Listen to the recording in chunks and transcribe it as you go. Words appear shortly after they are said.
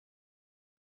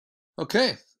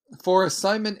Okay, for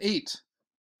assignment 8,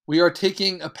 we are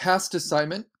taking a past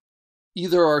assignment,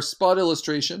 either our spot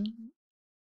illustration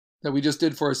that we just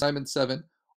did for assignment 7,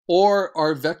 or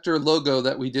our vector logo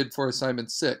that we did for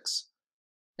assignment 6,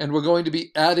 and we're going to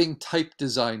be adding type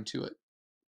design to it.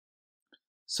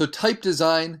 So type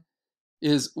design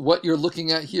is what you're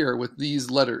looking at here with these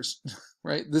letters,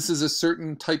 right? This is a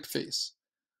certain typeface,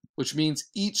 which means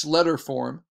each letter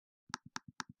form,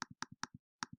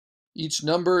 each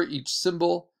number, each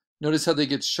symbol, notice how they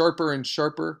get sharper and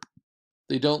sharper.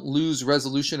 They don't lose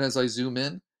resolution as I zoom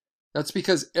in. That's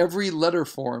because every letter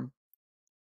form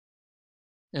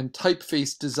and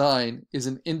typeface design is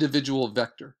an individual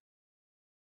vector.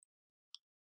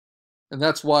 And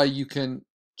that's why you can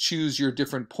choose your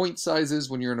different point sizes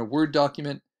when you're in a Word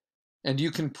document, and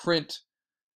you can print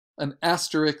an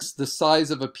asterisk the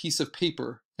size of a piece of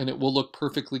paper and it will look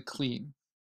perfectly clean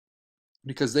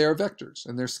because they are vectors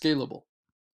and they're scalable.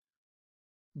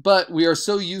 But we are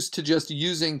so used to just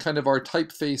using kind of our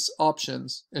typeface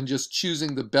options and just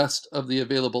choosing the best of the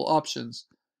available options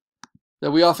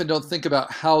that we often don't think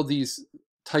about how these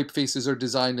typefaces are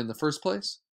designed in the first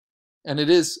place. And it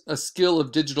is a skill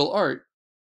of digital art,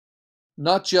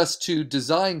 not just to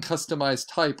design customized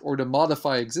type or to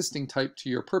modify existing type to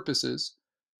your purposes,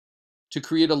 to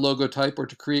create a logo type or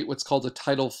to create what's called a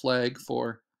title flag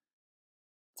for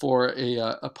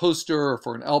a poster or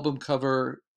for an album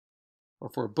cover or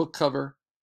for a book cover,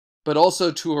 but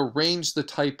also to arrange the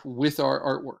type with our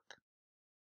artwork,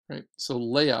 right? So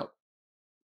layout.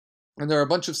 And there are a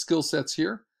bunch of skill sets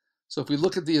here. So if we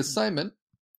look at the assignment,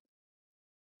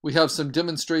 we have some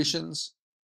demonstrations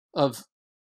of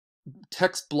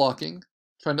text blocking,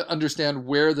 trying to understand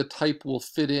where the type will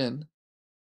fit in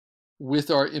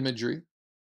with our imagery.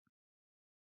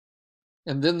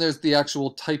 And then there's the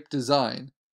actual type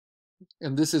design.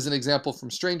 And this is an example from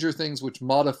Stranger Things, which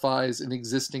modifies an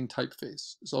existing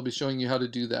typeface. So I'll be showing you how to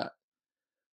do that.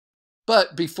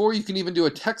 But before you can even do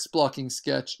a text blocking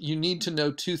sketch, you need to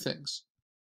know two things.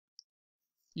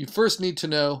 You first need to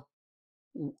know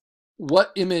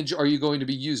what image are you going to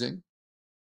be using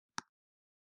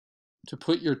to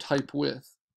put your type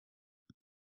with.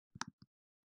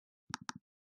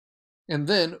 And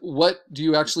then what do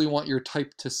you actually want your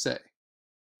type to say?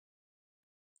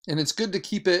 And it's good to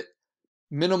keep it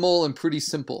minimal and pretty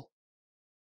simple.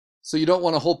 So you don't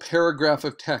want a whole paragraph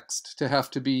of text to have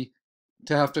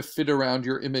to fit around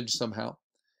your image somehow.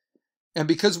 And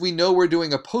because we know we're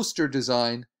doing a poster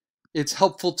design, it's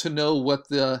helpful to know what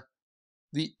the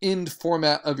end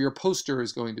format of your poster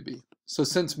is going to be. So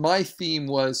since my theme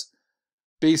was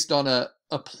based on a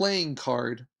playing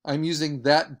card, I'm using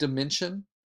that dimension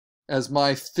as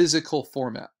my physical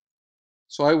format.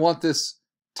 So I want this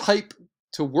type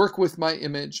to work with my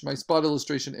image, my spot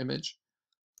illustration image.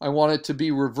 I want it to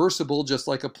be reversible, just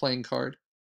like a playing card,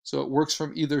 so it works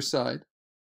from either side.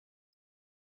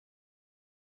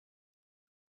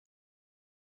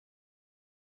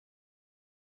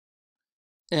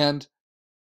 And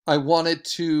I want it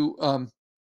to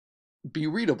be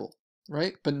readable,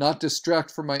 right? But not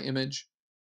distract from my image,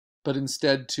 but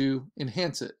instead to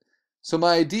enhance it. So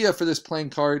my idea for this playing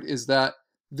card is that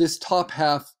this top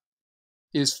half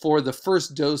is for the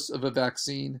first dose of a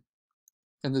vaccine,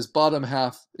 and this bottom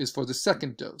half is for the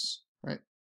second dose, right?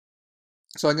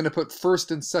 So I'm going to put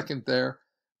first and second there,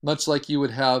 much like you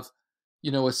would have,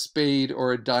 a spade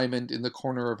or a diamond in the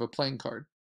corner of a playing card.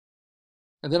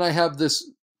 And then I have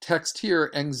this text here,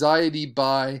 anxiety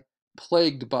by,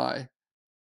 plagued by.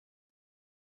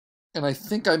 And I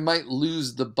think I might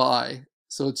lose the by,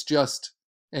 so it's just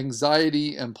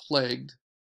anxiety and plagued.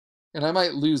 And I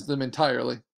might lose them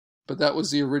entirely, but that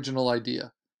was the original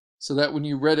idea. So that when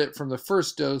you read it from the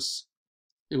first dose,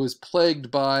 it was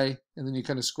plagued by, and then you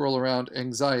kind of scroll around,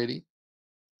 anxiety.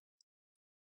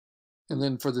 And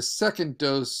then for the second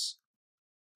dose,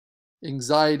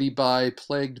 anxiety by,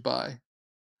 plagued by.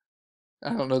 I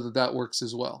don't know that that works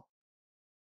as well.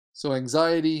 So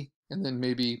anxiety, and then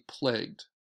maybe plagued,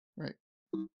 right?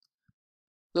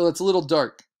 So that's a little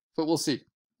dark, but we'll see.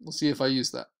 We'll see if I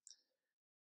use that.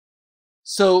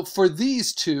 So for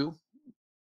these two,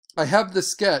 I have the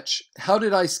sketch. How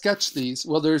did I sketch these?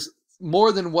 Well, there's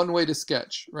more than one way to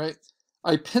sketch, right?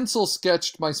 I pencil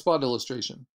sketched my spot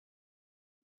illustration.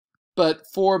 But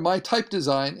for my type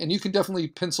design, and you can definitely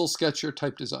pencil sketch your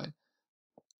type design,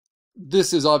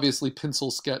 this is obviously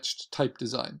pencil sketched type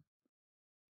design.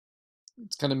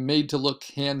 It's kind of made to look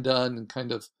hand done and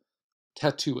kind of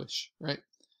tattooish, right?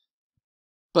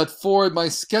 But for my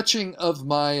sketching of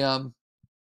my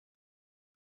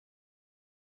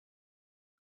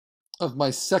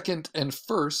second and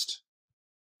first,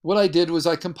 what I did was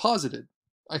I composited.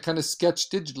 I kind of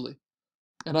sketched digitally.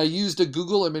 And I used a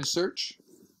Google image search.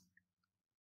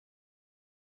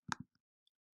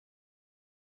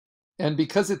 And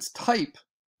because it's type,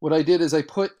 what I did is I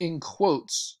put in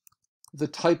quotes the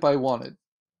type I wanted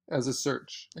as a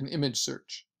search, an image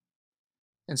search.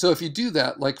 And so if you do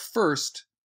that, like first,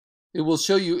 it will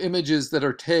show you images that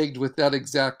are tagged with that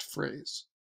exact phrase.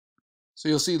 So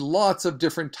you'll see lots of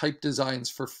different type designs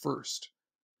for first.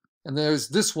 And there's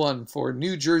this one for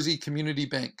New Jersey Community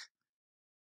Bank.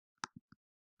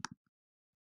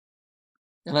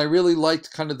 And I really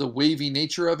liked kind of the wavy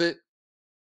nature of it.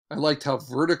 I liked how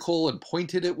vertical and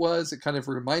pointed it was. It kind of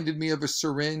reminded me of a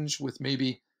syringe with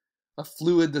maybe a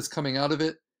fluid that's coming out of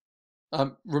it.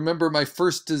 Remember my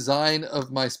first design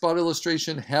of my spot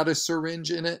illustration had a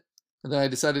syringe in it, and then I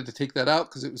decided to take that out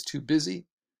because it was too busy.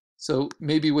 So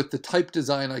maybe with the type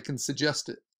design, I can suggest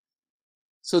it.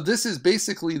 So this is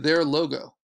basically their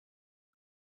logo.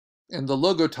 And the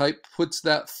logo type puts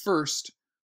that first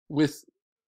with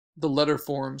the letter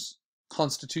forms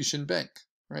Constitution Bank,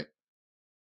 right?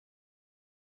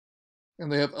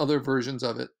 And they have other versions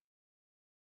of it.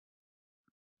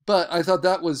 But I thought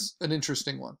that was an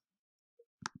interesting one.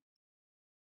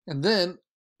 And then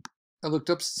I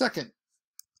looked up second.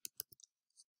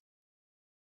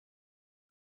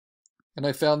 And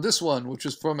I found this one, which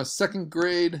was from a second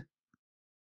grade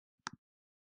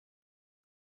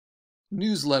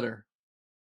newsletter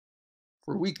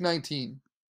for week 19,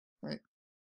 right?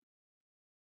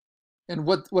 And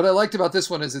what I liked about this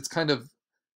one is it's kind of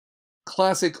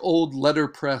classic old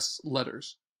letterpress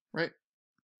letters, right?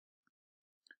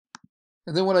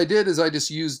 And then what I did is I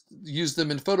just used them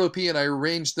in Photopea and I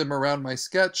arranged them around my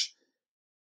sketch.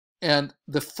 And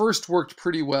the first worked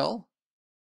pretty well,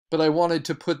 but I wanted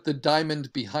to put the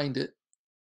diamond behind it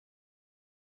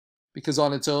because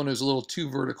on its own it was a little too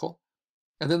vertical.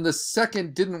 And then the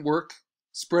second didn't work,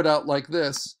 spread out like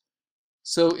this.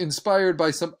 So inspired by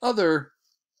some other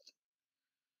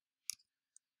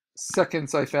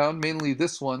seconds I found, mainly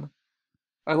this one,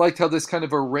 I liked how this kind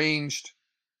of arranged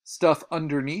stuff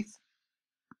underneath,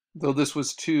 though this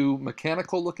was too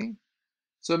mechanical looking.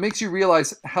 So it makes you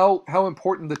realize how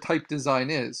important the type design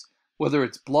is, whether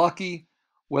it's blocky,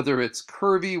 whether it's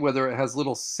curvy, whether it has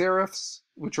little serifs,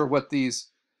 which are what these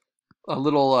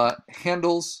little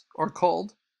handles are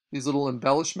called, these little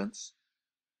embellishments.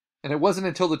 And it wasn't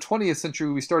until the 20th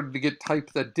century we started to get type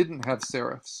that didn't have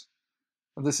serifs.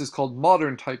 And this is called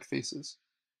modern typefaces.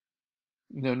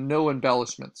 No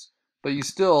embellishments. But you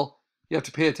have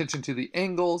to pay attention to the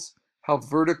angles, how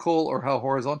vertical or how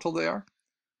horizontal they are.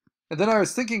 And then I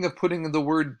was thinking of putting the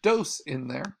word dose in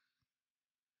there.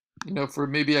 For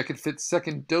maybe I could fit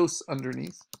second dose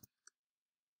underneath.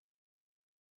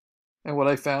 And what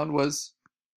I found was,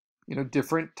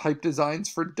 different type designs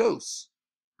for dose.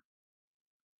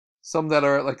 Some that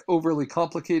are like overly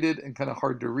complicated and kind of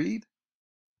hard to read.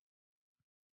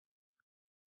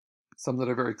 Some that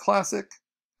are very classic.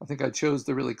 I think I chose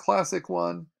the really classic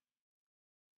one.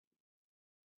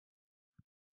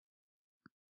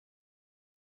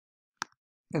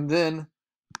 And then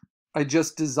I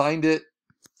just designed it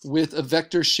with a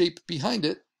vector shape behind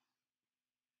it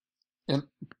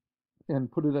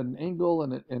and put it at an angle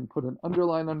and put an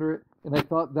underline under it. And I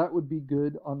thought that would be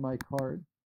good on my card.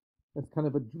 As kind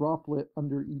of a droplet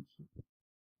under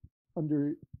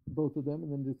both of them,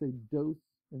 and then just say dose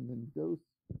and then dose.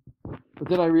 But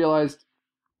then I realized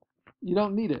you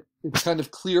don't need it. It's kind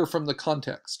of clear from the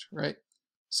context, right?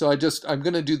 So I'm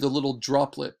going to do the little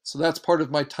droplet. So that's part of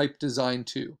my type design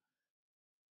too.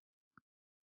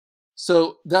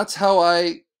 So that's how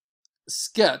I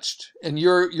sketched, and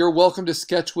you're welcome to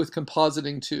sketch with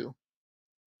compositing too.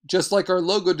 Just like our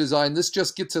logo design, this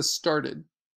just gets us started.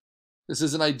 This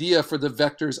is an idea for the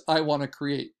vectors I want to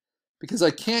create, because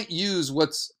I can't use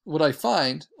what I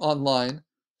find online,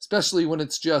 especially when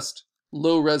it's just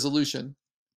low resolution.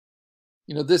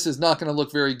 This is not going to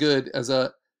look very good as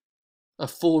a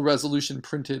full resolution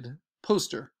printed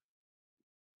poster.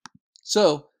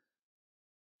 So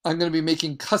I'm going to be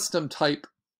making custom type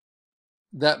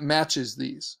that matches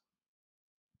these.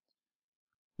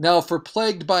 Now for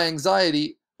Plagued by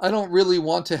Anxiety, I don't really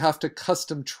want to have to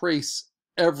custom trace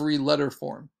every letter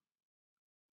form.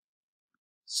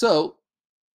 So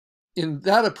in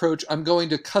that approach, I'm going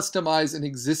to customize an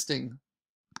existing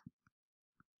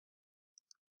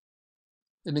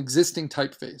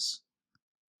typeface.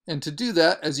 And to do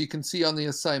that, as you can see on the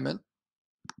assignment,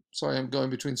 sorry, I'm going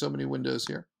between so many windows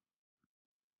here.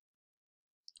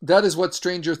 That is what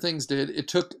Stranger Things did. It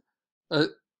took an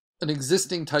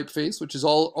existing typeface, which is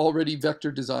already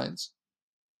vector designs,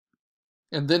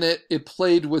 and then it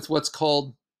played with what's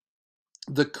called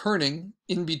the kerning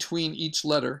in between each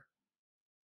letter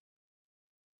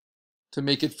to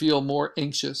make it feel more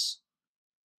anxious.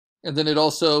 And then it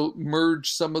also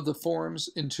merged some of the forms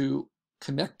into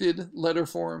connected letter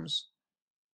forms.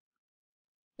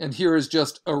 And here is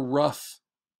just a rough,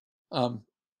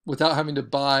 without having to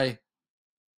buy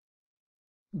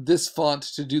this font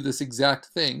to do this exact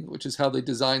thing, which is how they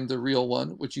designed the real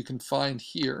one, which you can find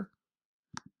here.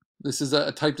 This is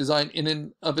a type design in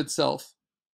and of itself.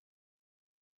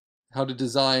 How to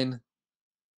design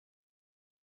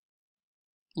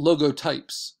logo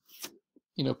types,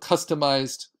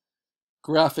 customized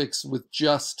graphics with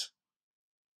just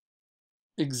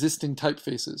existing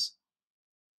typefaces.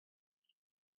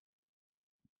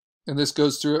 And this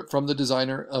goes through it from the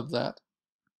designer of that,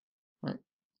 right?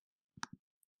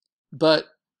 But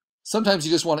sometimes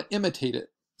you just want to imitate it.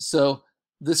 So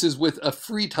this is with a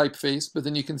free typeface, but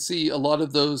then you can see a lot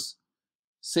of those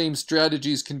same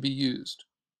strategies can be used.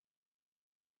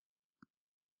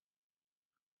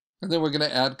 And then we're going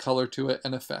to add color to it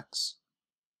and effects.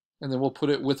 And then we'll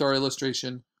put it with our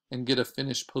illustration and get a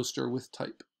finished poster with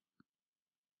type.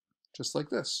 Just like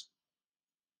this.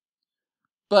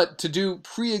 But to do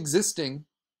to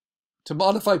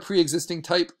modify pre-existing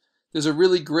type, there's a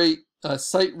really great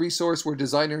site resource where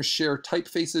designers share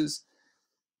typefaces.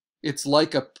 It's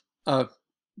like a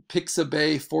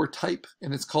Pixabay for type,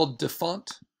 and it's called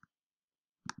Defont.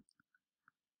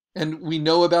 And we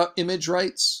know about image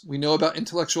rights, we know about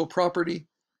intellectual property,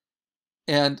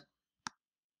 and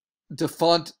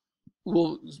Defont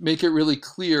will make it really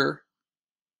clear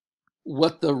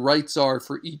what the rights are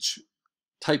for each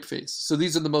typeface. So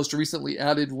these are the most recently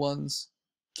added ones.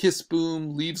 Kiss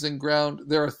Boom, Leaves and Ground.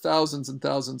 There are thousands and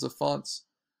thousands of fonts.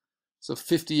 So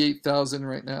 58,000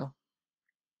 right now.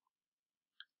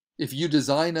 If you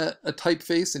design a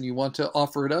typeface and you want to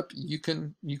offer it up, you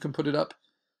can put it up.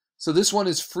 So this one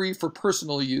is free for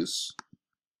personal use.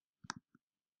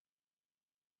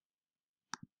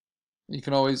 You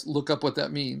can always look up what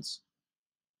that means.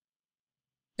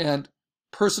 And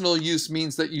personal use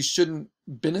means that you shouldn't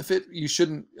benefit,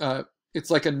 it's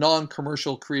like a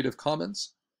non-commercial Creative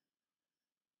Commons.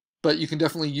 But you can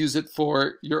definitely use it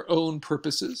for your own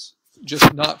purposes,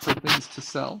 just not for things to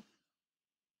sell.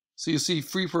 So you see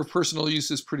free for personal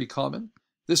use is pretty common.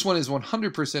 This one is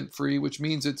 100% free, which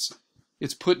means it's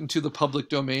put into the public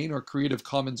domain or Creative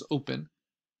Commons open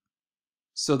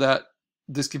so that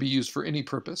this can be used for any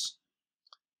purpose.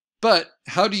 But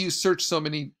how do you search so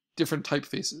many different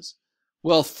typefaces?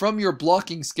 Well, from your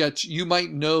blocking sketch, you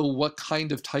might know what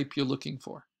kind of type you're looking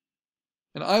for.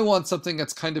 And I want something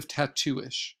that's kind of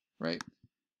tattoo-ish, right?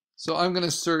 So I'm going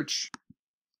to search.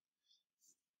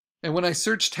 And when I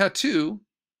search tattoo,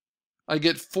 I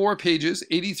get 4 pages,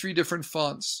 83 different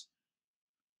fonts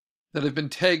that have been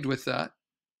tagged with that,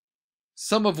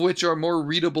 some of which are more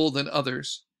readable than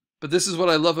others. But this is what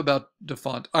I love about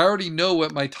Defont. I already know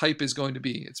what my type is going to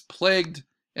be. It's plagued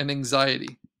and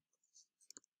anxiety.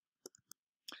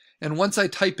 And once I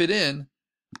type it in,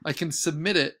 I can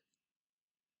submit it,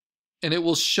 and it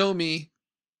will show me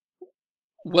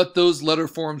what those letter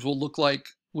forms will look like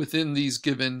within these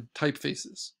given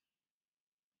typefaces.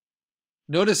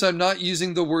 Notice I'm not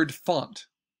using the word font.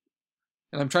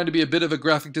 And I'm trying to be a bit of a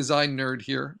graphic design nerd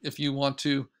here if you want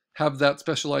to have that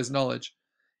specialized knowledge.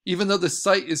 Even though the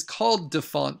site is called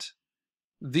Defont,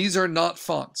 these are not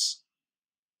fonts.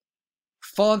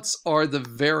 Fonts are the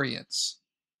variants.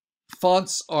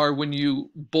 Fonts are when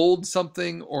you bold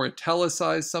something or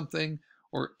italicize something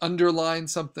or underline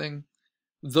something.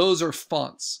 Those are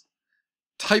fonts.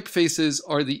 Typefaces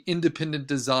are the independent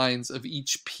designs of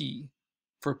each P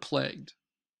for plagued.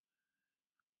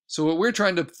 So what we're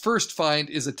trying to first find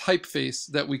is a typeface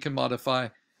that we can modify,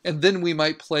 and then we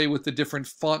might play with the different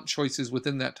font choices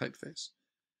within that typeface.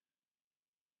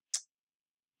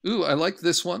 Ooh, I like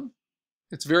this one.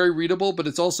 It's very readable, but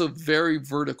it's also very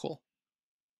vertical.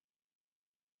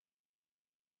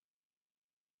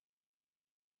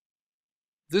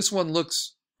 This one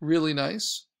looks really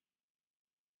nice.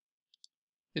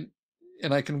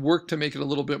 And I can work to make it a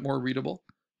little bit more readable.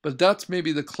 But that's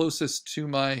maybe the closest to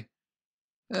my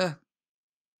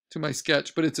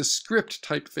sketch. But it's a script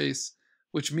typeface,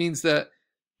 which means that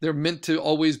they're meant to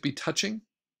always be touching.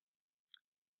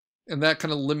 And that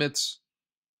kind of limits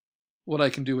what I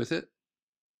can do with it.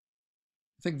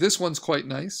 I think this one's quite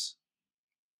nice.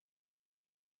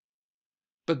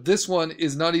 But this one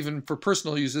is not even for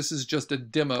personal use. This is just a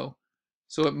demo.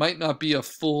 So it might not be a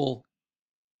full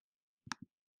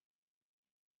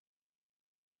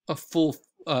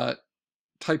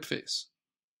typeface.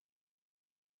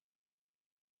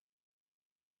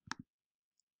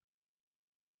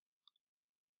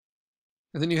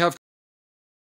 And then you have